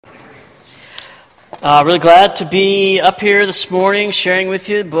Really glad to be up here this morning sharing with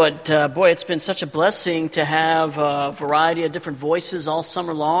you, but boy, it's been such a blessing to have a variety of different voices all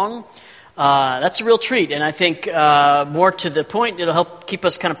summer long. That's a real treat, and I think more to the point, it'll help keep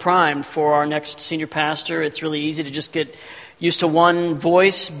us kind of primed for our next senior pastor. It's really easy to just get used to one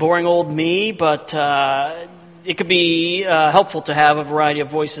voice, boring old me, but it could be helpful to have a variety of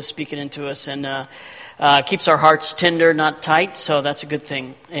voices speaking into us, and keeps our hearts tender, not tight, so that's a good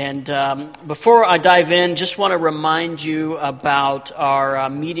thing. And before I dive in, just want to remind you about our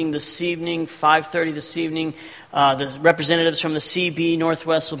meeting this evening, 5:30 this evening. The representatives from the CB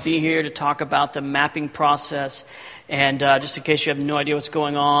Northwest will be here to talk about the mapping process. And just in case you have no idea what's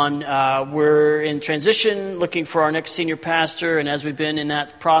going on, we're in transition, looking for our next senior pastor, and as we've been in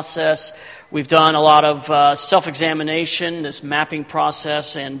that process, we've done a lot of self-examination, this mapping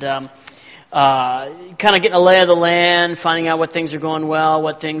process, and kind of getting a lay of the land, finding out what things are going well,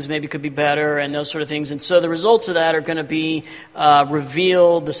 what things maybe could be better, and those sort of things. And so the results of that are going to be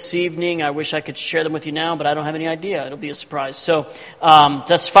revealed this evening. I wish I could share them with you now, but I don't have any idea. It'll be a surprise. So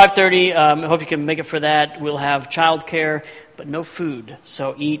that's 5:30. I hope you can make it for that. We'll have childcare, but no food.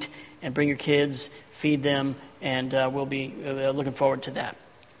 So eat and bring your kids, feed them, and we'll be looking forward to that.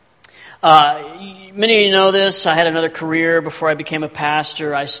 Many of you know this. I had another career before I became a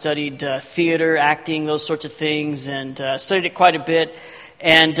pastor. I studied theater, acting, those sorts of things, and studied it quite a bit.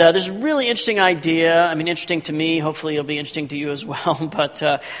 And there's a really interesting idea. I mean, interesting to me. Hopefully it'll be interesting to you as well. But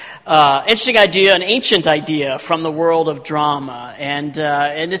interesting idea, an ancient idea from the world of drama. And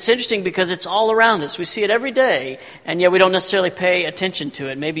it's interesting because it's all around us. We see it every day, and yet we don't necessarily pay attention to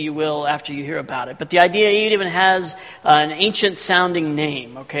it. Maybe you will after you hear about it. But the idea even has an ancient-sounding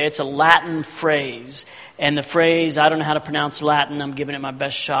name, okay? It's a Latin phrase. And the phrase, I don't know how to pronounce Latin. I'm giving it my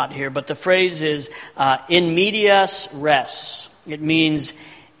best shot here. But the phrase is in medias res. It means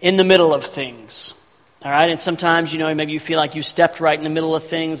in the middle of things. All right, and sometimes, maybe you feel like you stepped right in the middle of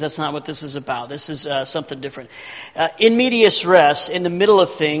things. That's not what this is about. This is something different. In medias res, in the middle of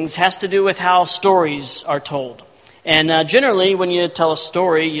things, has to do with how stories are told. And generally, when you tell a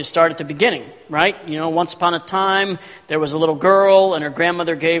story, you start at the beginning, right? Once upon a time, there was a little girl, and her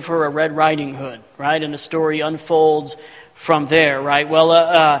grandmother gave her a Red Riding Hood, right? And the story unfolds from there, right?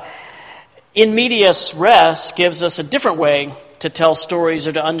 Well, in medias res gives us a different way to tell stories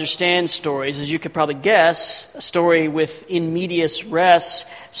or to understand stories. As you could probably guess, a story with in medias res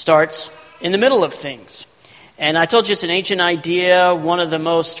starts in the middle of things. And I told you it's an ancient idea. One of the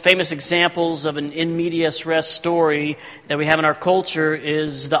most famous examples of an in medias res story that we have in our culture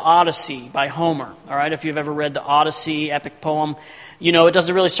is the Odyssey by Homer. All right, if you've ever read the Odyssey, epic poem, it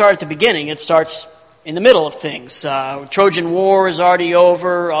doesn't really start at the beginning. It starts in the middle of things. Trojan War is already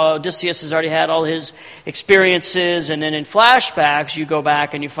over. Odysseus has already had all his experiences. And then in flashbacks, you go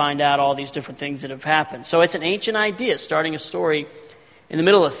back and you find out all these different things that have happened. So it's an ancient idea, starting a story in the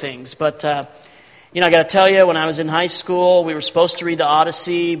middle of things. But, I got to tell you, when I was in high school, we were supposed to read the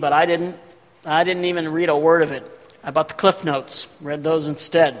Odyssey, but I didn't even read a word of it. I bought the Cliff Notes, read those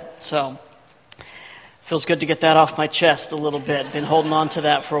instead. So feels good to get that off my chest a little bit. Been holding on to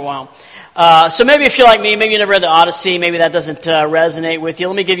that for a while. So maybe if you're like me, maybe you never read the Odyssey, maybe that doesn't resonate with you.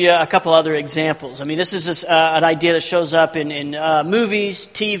 Let me give you a couple other examples. I mean, this is an idea that shows up in movies,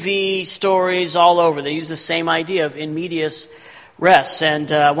 TV, stories, all over. They use the same idea of in medias res. And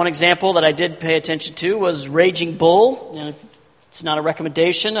one example that I did pay attention to was Raging Bull. It's not a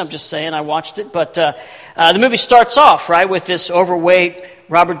recommendation, I'm just saying I watched it. But the movie starts off, right, with this overweight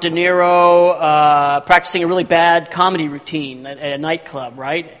Robert De Niro practicing a really bad comedy routine at a nightclub,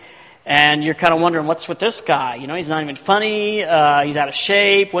 right? And you're kind of wondering, what's with this guy? He's not even funny. He's out of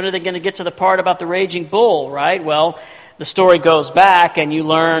shape. When are they going to get to the part about the Raging Bull, right? Well, the story goes back, and you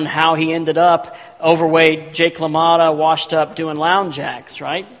learn how he ended up overweight, Jake LaMotta, washed up, doing lounge acts,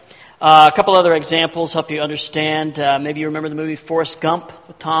 right? A couple other examples help you understand. Maybe you remember the movie Forrest Gump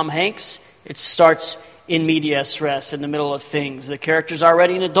with Tom Hanks. It starts in medias res, in the middle of things. The character's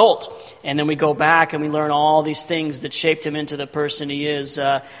already an adult, and then we go back and we learn all these things that shaped him into the person he is.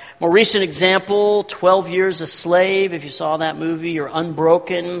 More recent example, 12 Years a Slave, if you saw that movie, or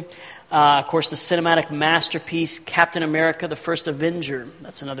Unbroken. Of course, the cinematic masterpiece, Captain America, the First Avenger.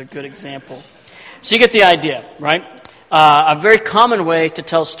 That's another good example. So you get the idea, right? A very common way to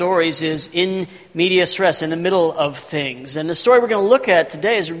tell stories is in medias res, in the middle of things. And the story we're going to look at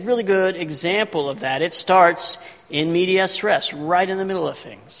today is a really good example of that. It starts in medias res, right in the middle of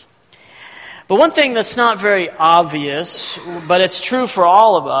things. But one thing that's not very obvious, but it's true for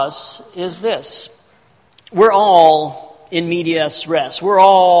all of us, is this. We're all in medias res. We're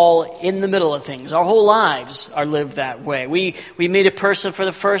all in the middle of things. Our whole lives are lived that way. We meet a person for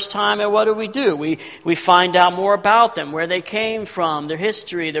the first time, and what do? We find out more about them, where they came from, their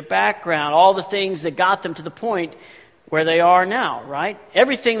history, their background, all the things that got them to the point where they are now, right?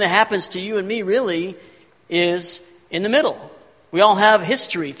 Everything that happens to you and me really is in the middle. We all have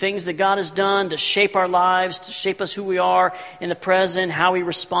history, things that God has done to shape our lives, to shape us who we are in the present, how we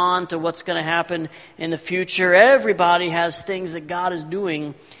respond to what's going to happen in the future. Everybody has things that God is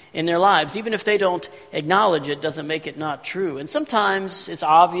doing in their lives. Even if they don't acknowledge it, doesn't make it not true. And sometimes it's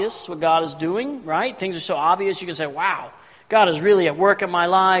obvious what God is doing, right? Things are so obvious you can say, wow, God is really at work in my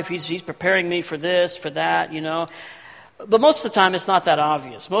life. He's preparing me for this, for that, you know. But most of the time it's not that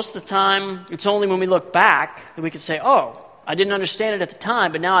obvious. Most of the time it's only when we look back that we can say, oh, I didn't understand it at the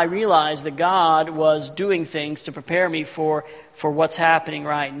time, but now I realize that God was doing things to prepare me for what's happening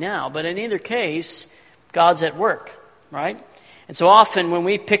right now. But in either case, God's at work, right? And so often when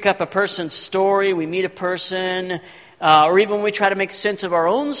we pick up a person's story, we meet a person, or even when we try to make sense of our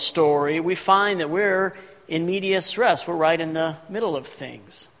own story, we find that we're in medias res. We're right in the middle of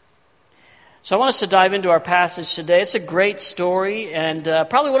things. So I want us to dive into our passage today. It's a great story and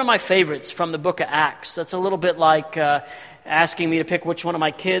probably one of my favorites from the book of Acts. That's a little bit like asking me to pick which one of my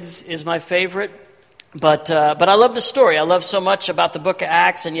kids is my favorite. But I love the story. I love so much about the book of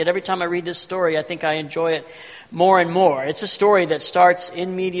Acts, and yet every time I read this story, I think I enjoy it more and more. It's a story that starts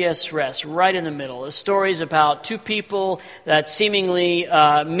in medias res, right in the middle. The story is about two people that seemingly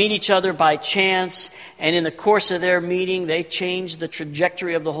meet each other by chance, and in the course of their meeting, they change the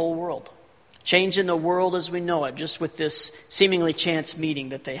trajectory of the whole world. Changing the world as we know it, just with this seemingly chance meeting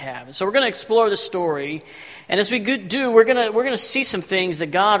that they have. And so we're going to explore the story, and as we do, we're going to see some things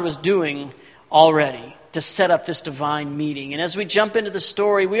that God was doing already to set up this divine meeting. And as we jump into the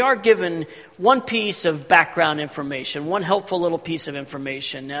story, we are given one piece of background information, one helpful little piece of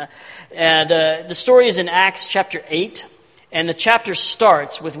information. The story is in Acts chapter 8, and the chapter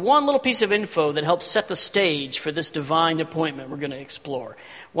starts with one little piece of info that helps set the stage for this divine appointment we're going to explore.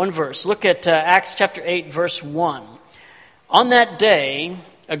 One verse. Look at Acts chapter 8, verse 1. On that day,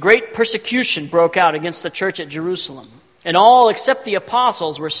 a great persecution broke out against the church at Jerusalem, and all except the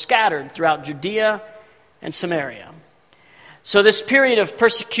apostles were scattered throughout Judea and Samaria. So this period of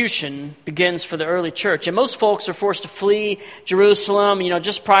persecution begins for the early church, and most folks are forced to flee Jerusalem. You know,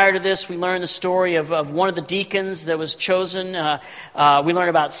 just prior to this, we learn the story of one of the deacons that was chosen. We learn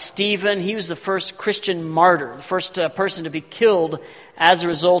about Stephen. He was the first Christian martyr, the first person to be killed as a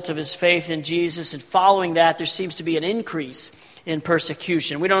result of his faith in Jesus. And following that, there seems to be an increase in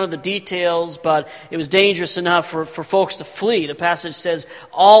persecution. We don't know the details, but it was dangerous enough for folks to flee. The passage says,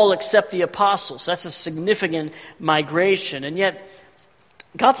 all except the apostles. That's a significant migration. And yet,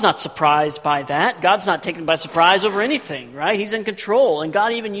 God's not surprised by that. God's not taken by surprise over anything, right? He's in control. And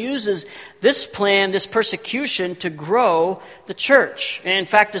God even uses this plan, this persecution, to grow the church. And in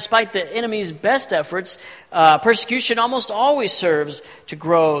fact, despite the enemy's best efforts, persecution almost always serves to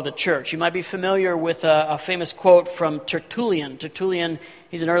grow the church. You might be familiar with a famous quote from Tertullian. Tertullian,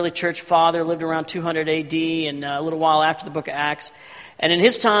 he's an early church father, lived around 200 AD and a little while after the book of Acts. And in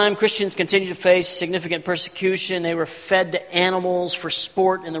his time, Christians continued to face significant persecution. They were fed to animals for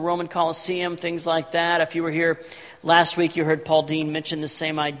sport in the Roman Colosseum, things like that. If you were here last week, you heard Paul Dean mention the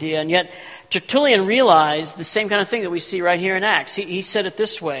same idea. And yet, Tertullian realized the same kind of thing that we see right here in Acts. He said it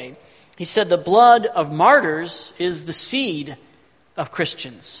this way. He said, the blood of martyrs is the seed of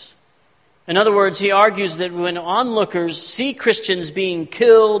Christians. In other words, he argues that when onlookers see Christians being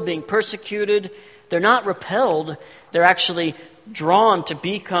killed, being persecuted, they're not repelled, they're actually drawn to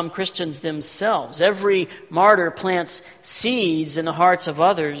become Christians themselves. Every martyr plants seeds in the hearts of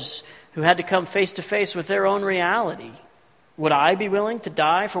others who had to come face to face with their own reality. Would I be willing to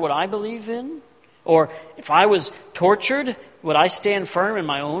die for what I believe in? Or if I was tortured, would I stand firm in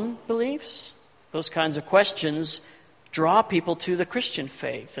my own beliefs? Those kinds of questions draw people to the Christian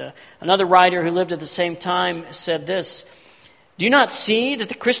faith. Another writer who lived at the same time said this, do you not see that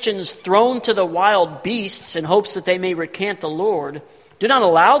the Christians thrown to the wild beasts in hopes that they may recant the Lord do not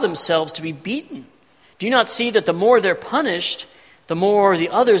allow themselves to be beaten? Do you not see that the more they're punished, the more the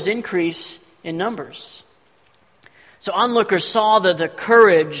others increase in numbers? So onlookers saw the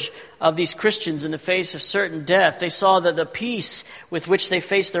courage of these Christians in the face of certain death. They saw the peace with which they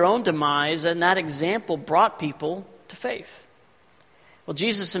faced their own demise, and that example brought people to faith. Well,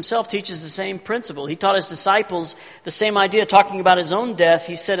 Jesus himself teaches the same principle. He taught his disciples the same idea, talking about his own death.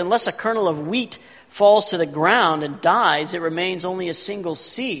 He said, unless a kernel of wheat falls to the ground and dies, it remains only a single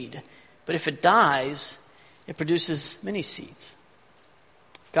seed. But if it dies, it produces many seeds.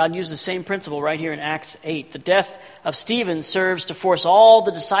 God used the same principle right here in Acts 8. The death of Stephen serves to force all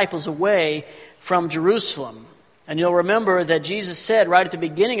the disciples away from Jerusalem. And you'll remember that Jesus said right at the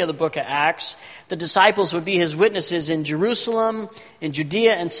beginning of the book of Acts, the disciples would be his witnesses in Jerusalem, in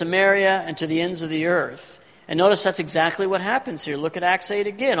Judea and Samaria, and to the ends of the earth. And notice that's exactly what happens here. Look at Acts 8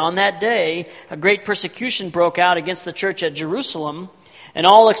 again. On that day, a great persecution broke out against the church at Jerusalem, and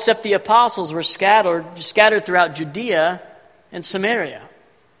all except the apostles were scattered throughout Judea and Samaria.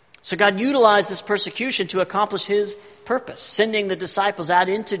 So God utilized this persecution to accomplish his purpose, sending the disciples out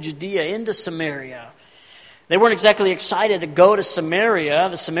into Judea, into Samaria. They weren't exactly excited to go to Samaria.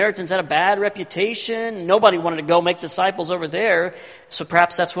 The Samaritans had a bad reputation. Nobody wanted to go make disciples over there. So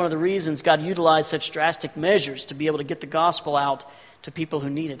perhaps that's one of the reasons God utilized such drastic measures to be able to get the gospel out to people who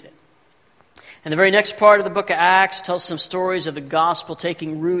needed it. And the very next part of the book of Acts tells some stories of the gospel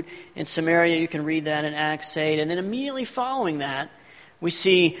taking root in Samaria. You can read that in Acts 8. And then immediately following that, we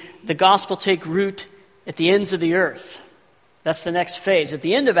see the gospel take root at the ends of the earth. That's the next phase. At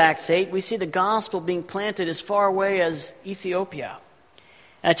the end of Acts 8, we see the gospel being planted as far away as Ethiopia.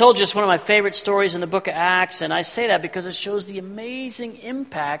 And I told you it's one of my favorite stories in the book of Acts, and I say that because it shows the amazing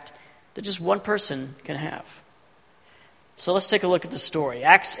impact that just one person can have. So let's take a look at the story.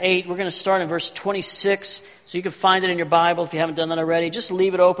 Acts 8, we're going to start in verse 26, so you can find it in your Bible if you haven't done that already. Just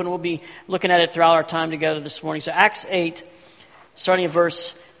leave it open. We'll be looking at it throughout our time together this morning. So Acts 8, starting at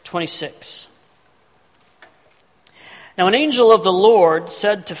verse 26. Now an angel of the Lord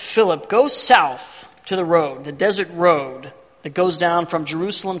said to Philip, "Go south to the road, the desert road that goes down from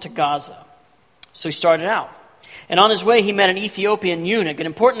Jerusalem to Gaza." So he started out. And on his way he met an Ethiopian eunuch, an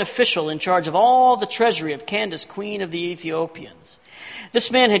important official in charge of all the treasury of Candace, queen of the Ethiopians.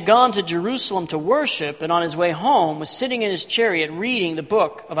 This man had gone to Jerusalem to worship, and on his way home was sitting in his chariot reading the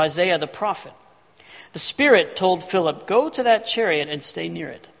book of Isaiah the prophet. The Spirit told Philip, "Go to that chariot and stay near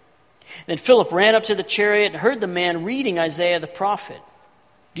it." Then Philip ran up to the chariot and heard the man reading Isaiah the prophet.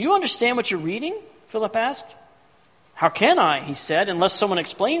 "Do you understand what you're reading?" Philip asked. "How can I," he said, "unless someone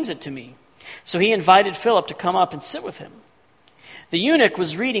explains it to me?" So he invited Philip to come up and sit with him. The eunuch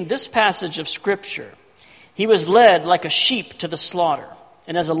was reading this passage of Scripture. "He was led like a sheep to the slaughter,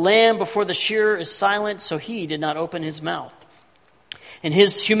 and as a lamb before the shearer is silent, so he did not open his mouth. In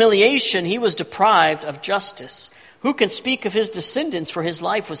his humiliation he was deprived of justice. Who can speak of his descendants, for his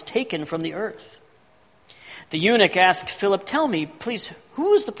life was taken from the earth?" The eunuch asked Philip, "Tell me, please,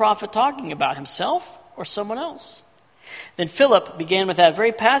 who is the prophet talking about, himself or someone else?" Then Philip began with that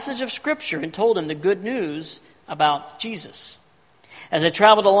very passage of Scripture and told him the good news about Jesus. As they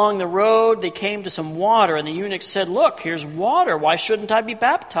traveled along the road, they came to some water, and the eunuch said, "Look, here's water. Why shouldn't I be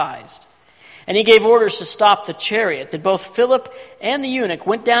baptized?" And he gave orders to stop the chariot. Then both Philip and the eunuch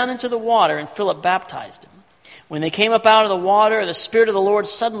went down into the water, and Philip baptized him. When they came up out of the water, the Spirit of the Lord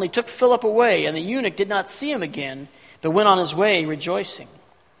suddenly took Philip away, and the eunuch did not see him again, but went on his way rejoicing.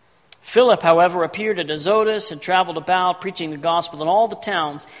 Philip, however, appeared at Azotus and traveled about, preaching the gospel in all the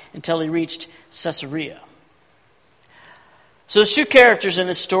towns until he reached Caesarea. So there's two characters in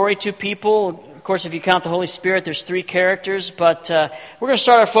this story, two people. Of course, if you count the Holy Spirit, there's three characters, but we're going to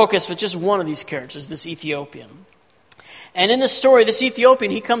start our focus with just one of these characters, this Ethiopian. And in this story, this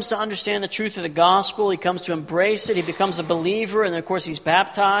Ethiopian, he comes to understand the truth of the gospel. He comes to embrace it. He becomes a believer. And, of course, he's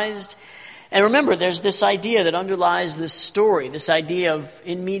baptized. And remember, there's this idea that underlies this story, this idea of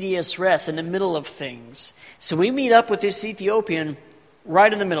in medias res, in the middle of things. So we meet up with this Ethiopian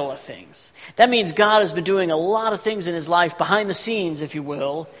right in the middle of things. That means God has been doing a lot of things in his life, behind the scenes, if you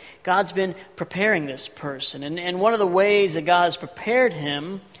will. God's been preparing this person. And one of the ways that God has prepared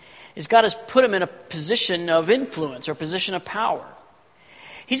him is God has put him in a position of influence or position of power.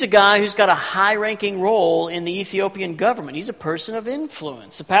 He's a guy who's got a high-ranking role in the Ethiopian government. He's a person of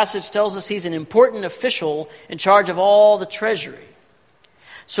influence. The passage tells us he's an important official in charge of all the treasury.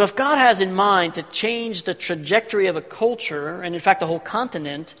 So if God has in mind to change the trajectory of a culture, and in fact a whole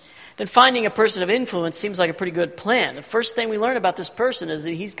continent, then finding a person of influence seems like a pretty good plan. The first thing we learn about this person is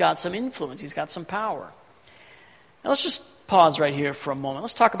that he's got some influence. He's got some power. Now let's just pause right here for a moment.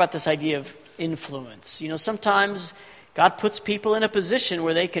 Let's talk about this idea of influence. You know, sometimes God puts people in a position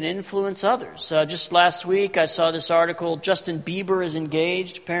where they can influence others. Just last week, I saw this article, Justin Bieber is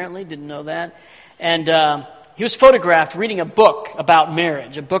engaged, apparently, didn't know that. And he was photographed reading a book about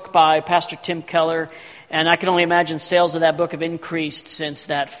marriage, a book by Pastor Tim Keller. And I can only imagine sales of that book have increased since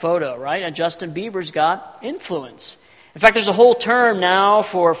that photo, right? And Justin Bieber's got influence. In fact, there's a whole term now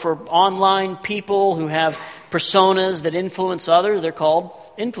for online people who have personas that influence others. They're called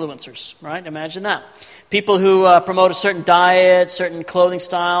influencers, right? Imagine that. People who promote a certain diet, certain clothing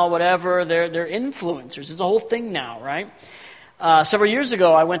style, whatever, they're influencers. It's a whole thing now, right? Several years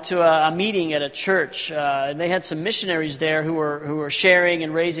ago, I went to a meeting at a church. And they had some missionaries there who were sharing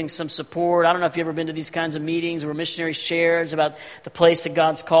and raising some support. I don't know if you've ever been to these kinds of meetings where missionaries shares about the place that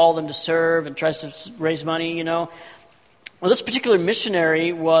God's called them to serve and tries to raise money, you know. Well, this particular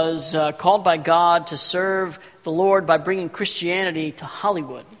missionary was called by God to serve the Lord by bringing Christianity to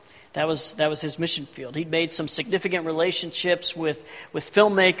Hollywood. That was his mission field. He'd made some significant relationships with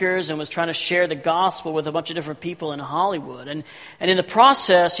filmmakers and was trying to share the gospel with a bunch of different people in Hollywood. And in the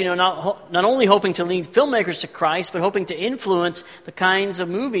process, you know, not only hoping to lead filmmakers to Christ, but hoping to influence the kinds of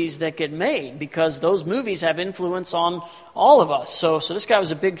movies that get made, because those movies have influence on all of us. So this guy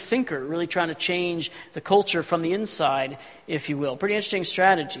was a big thinker, really trying to change the culture from the inside, if you will. Pretty interesting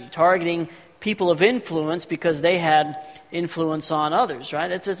strategy, targeting people of influence because they had influence on others, right?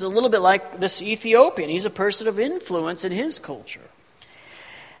 It's a little bit like this Ethiopian. He's a person of influence in his culture.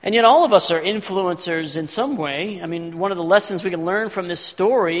 And yet all of us are influencers in some way. I mean, one of the lessons we can learn from this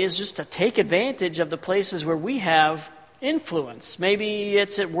story is just to take advantage of the places where we have influence. Maybe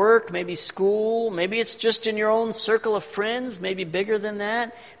it's at work, maybe school, maybe it's just in your own circle of friends, maybe bigger than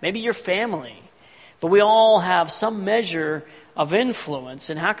that, maybe your family. But we all have some measure of influence,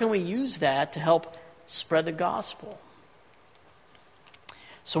 and how can we use that to help spread the gospel?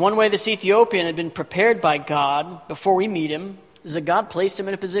 So one way this Ethiopian had been prepared by God before we meet him is that God placed him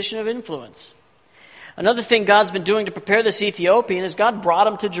in a position of influence. Another thing God's been doing to prepare this Ethiopian is God brought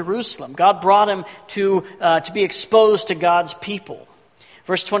him to Jerusalem. God brought him to be exposed to God's people.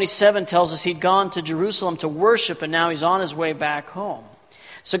 Verse 27 tells us he'd gone to Jerusalem to worship, and now he's on his way back home.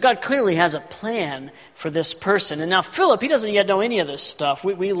 So God clearly has a plan for this person. And now Philip, he doesn't yet know any of this stuff.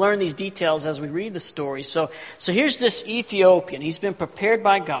 We learn these details as we read the story. So here's this Ethiopian. He's been prepared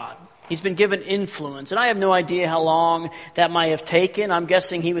by God. He's been given influence. And I have no idea how long that might have taken. I'm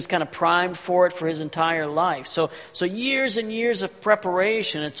guessing he was kind of primed for it for his entire life. So years and years of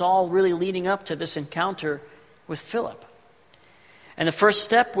preparation. It's all really leading up to this encounter with Philip. And the first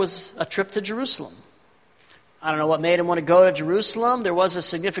step was a trip to Jerusalem. I don't know what made him want to go to Jerusalem. There was a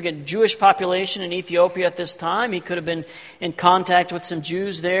significant Jewish population in Ethiopia at this time. He could have been in contact with some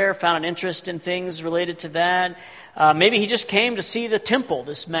Jews there, found an interest in things related to that. Maybe he just came to see the temple,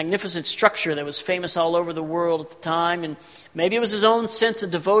 this magnificent structure that was famous all over the world at the time. And maybe it was his own sense of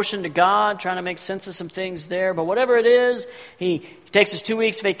devotion to God, trying to make sense of some things there. But whatever it is, he takes his 2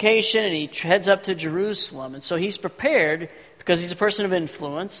 weeks vacation and he heads up to Jerusalem. And so he's prepared because he's a person of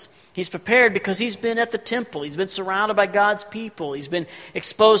influence. He's prepared because he's been at the temple. He's been surrounded by God's people. He's been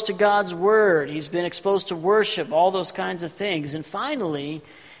exposed to God's word. He's been exposed to worship, all those kinds of things. And finally,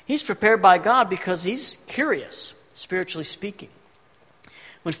 he's prepared by God because he's curious, spiritually speaking.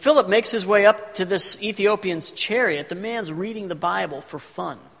 When Philip makes his way up to this Ethiopian's chariot, the man's reading the Bible for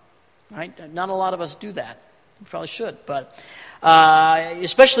fun. Right? Not a lot of us do that. We probably should, but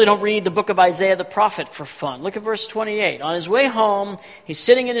especially don't read the book of Isaiah the prophet for fun. Look at verse 28. On his way home, he's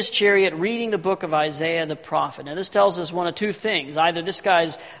sitting in his chariot reading the book of Isaiah the prophet. Now this tells us one of two things. Either this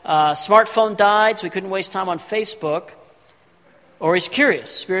guy's smartphone died, so he couldn't waste time on Facebook, or he's curious,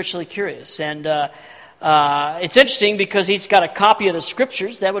 spiritually curious. And it's interesting because he's got a copy of the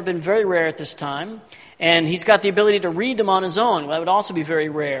scriptures. That would have been very rare at this time. And he's got the ability to read them on his own. That would also be very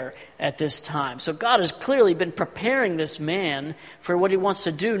rare at this time. So God has clearly been preparing this man for what he wants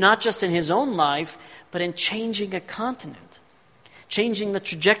to do, not just in his own life, but in changing a continent, changing the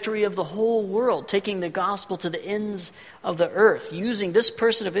trajectory of the whole world, taking the gospel to the ends of the earth, using this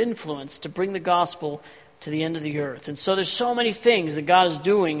person of influence to bring the gospel to the end of the earth. And so there's so many things that God is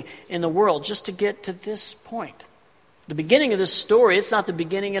doing in the world just to get to this point. The beginning of this story, it's not the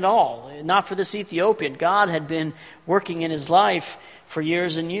beginning at all. Not for this Ethiopian. God had been working in his life for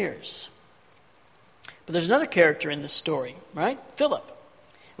years and years. But there's another character in this story, right? Philip.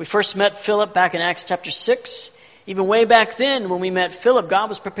 We first met Philip back in Acts chapter 6. Even way back then when we met Philip, God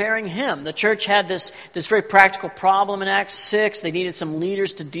was preparing him. The church had this very practical problem in Acts 6. They needed some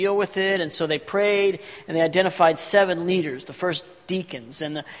leaders to deal with it, and so they prayed, and they identified 7 leaders, the first deacons.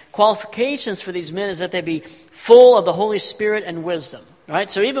 And the qualifications for these men is that they be full of the Holy Spirit and wisdom.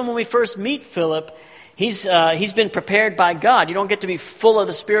 Right? So even when we first meet Philip, he's been prepared by God. You don't get to be full of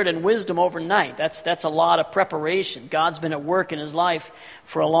the Spirit and wisdom overnight. That's a lot of preparation. God's been at work in his life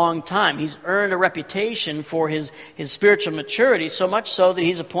for a long time. He's earned a reputation for his spiritual maturity, so much so that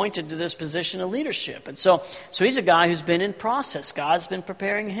he's appointed to this position of leadership. And so he's a guy who's been in process. God's been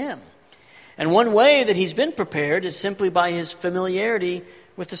preparing him. And one way that he's been prepared is simply by his familiarity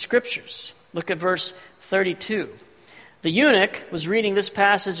with the Scriptures. Look at verse 32. The eunuch was reading this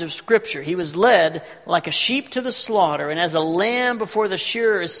passage of Scripture. He was led like a sheep to the slaughter, and as a lamb before the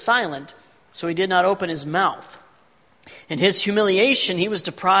shearer is silent, so he did not open his mouth. In his humiliation, he was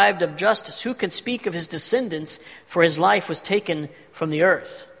deprived of justice. Who can speak of his descendants? For his life was taken from the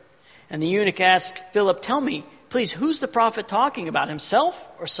earth. And the eunuch asked Philip, tell me, please, who's the prophet talking about, himself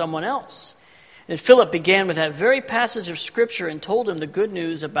or someone else? And Philip began with that very passage of Scripture and told him the good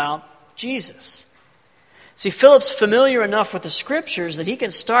news about Jesus. See, Philip's familiar enough with the Scriptures that he can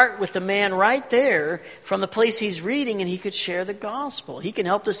start with the man right there from the place he's reading, and he could share the gospel. He can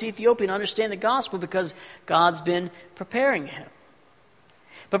help this Ethiopian understand the gospel because God's been preparing him.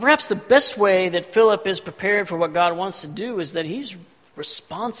 But perhaps the best way that Philip is prepared for what God wants to do is that he's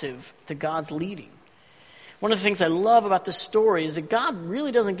responsive to God's leading. One of the things I love about this story is that God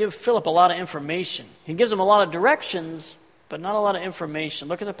really doesn't give Philip a lot of information. He gives him a lot of directions, but not a lot of information.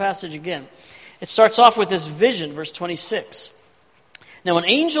 Look at the passage again. It starts off with this vision, verse 26. Now an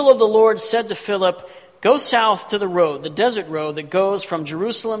angel of the Lord said to Philip, go south to the road, the desert road that goes from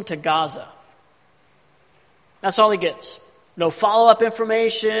Jerusalem to Gaza. That's all he gets. No follow-up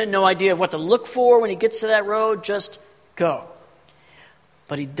information, no idea of what to look for when he gets to that road, just go.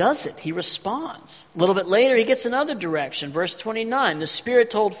 But he does it. He responds. A little bit later, he gets another direction. Verse 29, the Spirit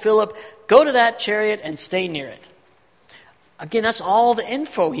told Philip, go to that chariot and stay near it. Again, that's all the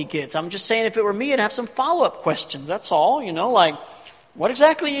info he gets. I'm just saying if it were me, I'd have some follow-up questions. That's all, like, what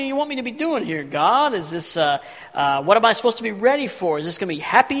exactly do you want me to be doing here, God? Is this, what am I supposed to be ready for? Is this going to be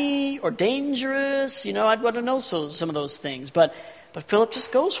happy or dangerous? I'd want to know some of those things. But Philip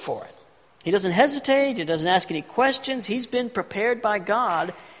just goes for it. He doesn't hesitate. He doesn't ask any questions. He's been prepared by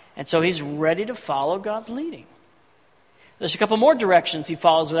God, and so he's ready to follow God's leading. There's a couple more directions he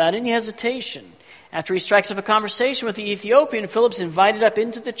follows without any hesitation. After he strikes up a conversation with the Ethiopian, Philip's invited up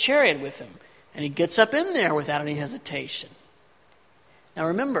into the chariot with him, and he gets up in there without any hesitation. Now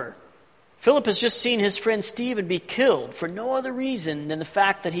remember, Philip has just seen his friend Stephen be killed for no other reason than the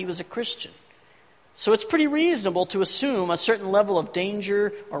fact that he was a Christian. So it's pretty reasonable to assume a certain level of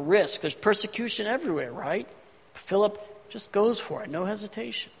danger or risk. There's persecution everywhere, right? Philip just goes for it, no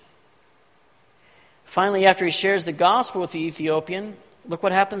hesitation. Finally, after he shares the gospel with the Ethiopian, look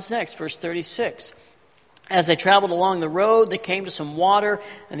what happens next, verse 36. As they traveled along the road, they came to some water,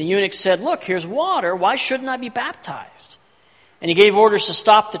 and the eunuch said, look, here's water. Why shouldn't I be baptized? And he gave orders to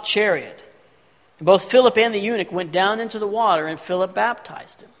stop the chariot. And both Philip and the eunuch went down into the water, and Philip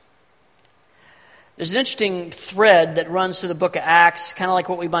baptized him. There's an interesting thread that runs through the book of Acts, kind of like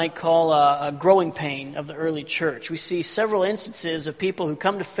what we might call a growing pain of the early church. We see several instances of people who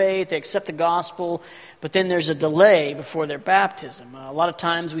come to faith, they accept the gospel, but then there's a delay before their baptism. A lot of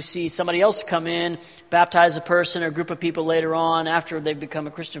times we see somebody else come in, baptize a person or a group of people later on after they've become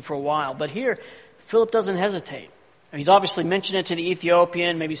a Christian for a while. But here, Philip doesn't hesitate. He's obviously mentioned it to the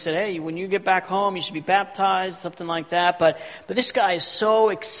Ethiopian, maybe said, hey, when you get back home, you should be baptized, something like that. But this guy is so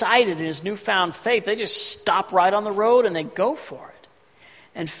excited in his newfound faith, they just stop right on the road and they go for it.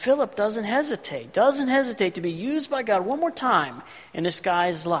 And Philip doesn't hesitate to be used by God one more time in this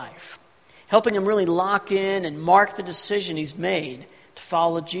guy's life, helping him really lock in and mark the decision he's made to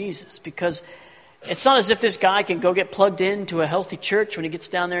follow Jesus. Because it's not as if this guy can go get plugged into a healthy church when he gets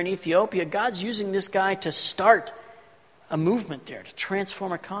down there in Ethiopia. God's using this guy to start a movement there, to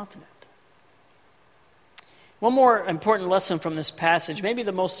transform a continent. One more important lesson from this passage, maybe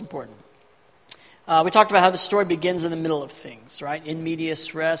the most important. We talked about how the story begins in the middle of things, right? In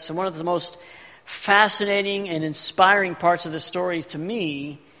medias res. And one of the most fascinating and inspiring parts of the story to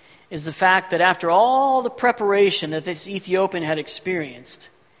me is the fact that after all the preparation that this Ethiopian had experienced,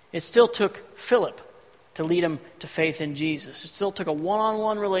 it still took Philip to lead him to faith in Jesus. It still took a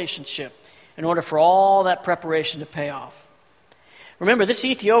one-on-one relationship in order for all that preparation to pay off. Remember, this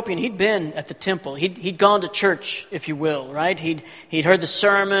Ethiopian, he'd been at the temple. He'd gone to church, if you will, right? He'd heard the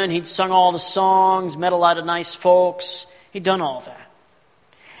sermon. He'd sung all the songs, met a lot of nice folks. He'd done all that.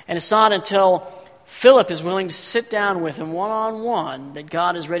 And it's not until Philip is willing to sit down with him one-on-one that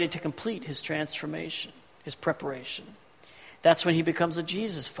God is ready to complete his transformation, his preparation. That's when he becomes a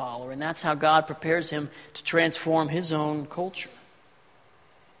Jesus follower, and that's how God prepares him to transform his own culture.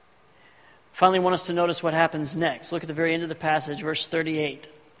 Finally, I want us to notice what happens next. Look at the very end of the passage, verse 38.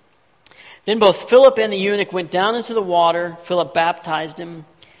 Then both Philip and the eunuch went down into the water. Philip baptized him.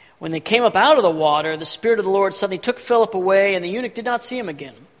 When they came up out of the water, the Spirit of the Lord suddenly took Philip away, and the eunuch did not see him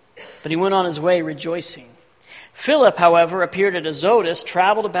again. But he went on his way rejoicing. Philip, however, appeared at Azotus,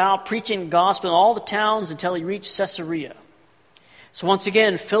 traveled about, preaching the gospel in all the towns until he reached Caesarea. So once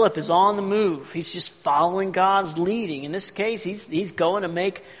again, Philip is on the move. He's just following God's leading. In this case, he's going to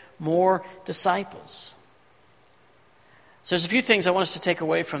make more disciples. So there's a few things I want us to take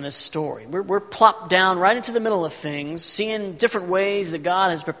away from this story. We're plopped down right into the middle of things, seeing different ways that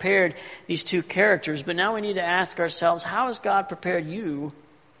God has prepared these two characters. But now we need to ask ourselves, how has God prepared you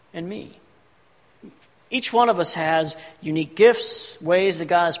and me? Each one of us has unique gifts, ways that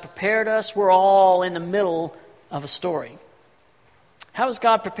God has prepared us. We're all in the middle of a story. How has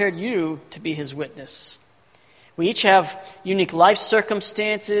God prepared you to be his witness? We each have unique life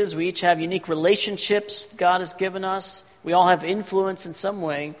circumstances. We each have unique relationships God has given us. We all have influence in some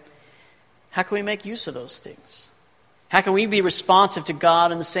way. How can we make use of those things? How can we be responsive to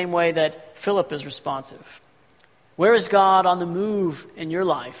God in the same way that Philip is responsive? Where is God on the move in your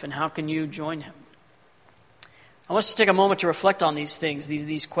life, and how can you join him? I want us to take a moment to reflect on these things,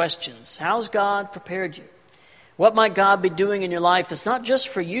 these questions. How has God prepared you? What might God be doing in your life that's not just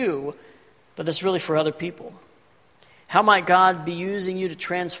for you, but that's really for other people? How might God be using you to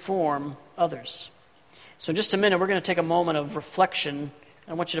transform others? So in just a minute, we're going to take a moment of reflection.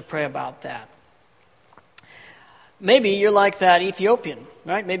 I want you to pray about that. Maybe you're like that Ethiopian,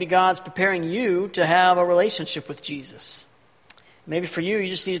 right? Maybe God's preparing you to have a relationship with Jesus. Maybe for you, you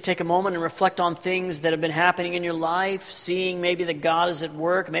just need to take a moment and reflect on things that have been happening in your life, seeing maybe that God is at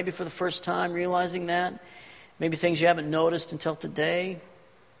work, maybe for the first time realizing that, maybe things you haven't noticed until today.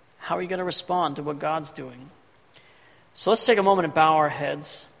 How are you going to respond to what God's doing? So let's take a moment and bow our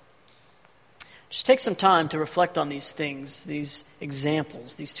heads. Just take some time to reflect on these things, these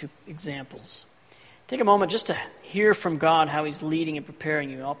examples, these two examples. Take a moment just to hear from God how he's leading and preparing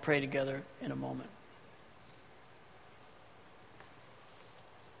you. I'll pray together in a moment.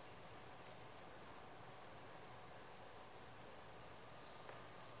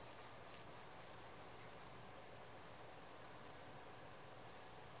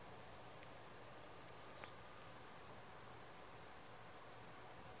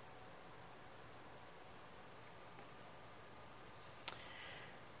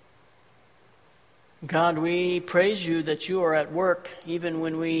 God, we praise you that you are at work even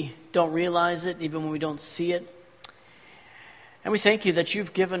when we don't realize it, even when we don't see it. And we thank you that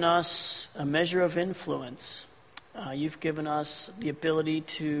you've given us a measure of influence. You've given us the ability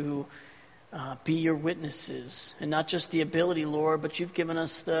to be your witnesses. And not just the ability, Lord, but you've given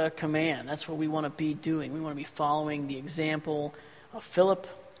us the command. That's what we want to be doing. We want to be following the example of Philip.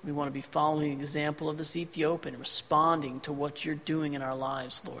 We want to be following the example of this Ethiopian, responding to what you're doing in our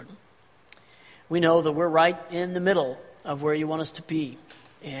lives, Lord. We know that we're right in the middle of where you want us to be.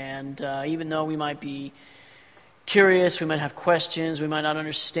 And even though we might be curious, we might have questions, we might not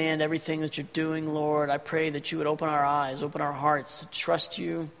understand everything that you're doing, Lord, I pray that you would open our eyes, open our hearts to trust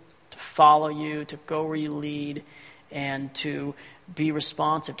you, to follow you, to go where you lead, and to be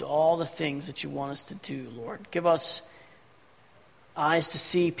responsive to all the things that you want us to do, Lord. Give us eyes to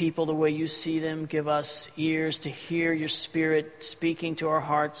see people the way you see them. Give us ears to hear your Spirit speaking to our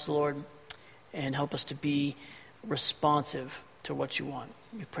hearts, Lord. And help us to be responsive to what you want.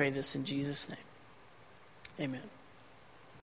 We pray this in Jesus' name. Amen.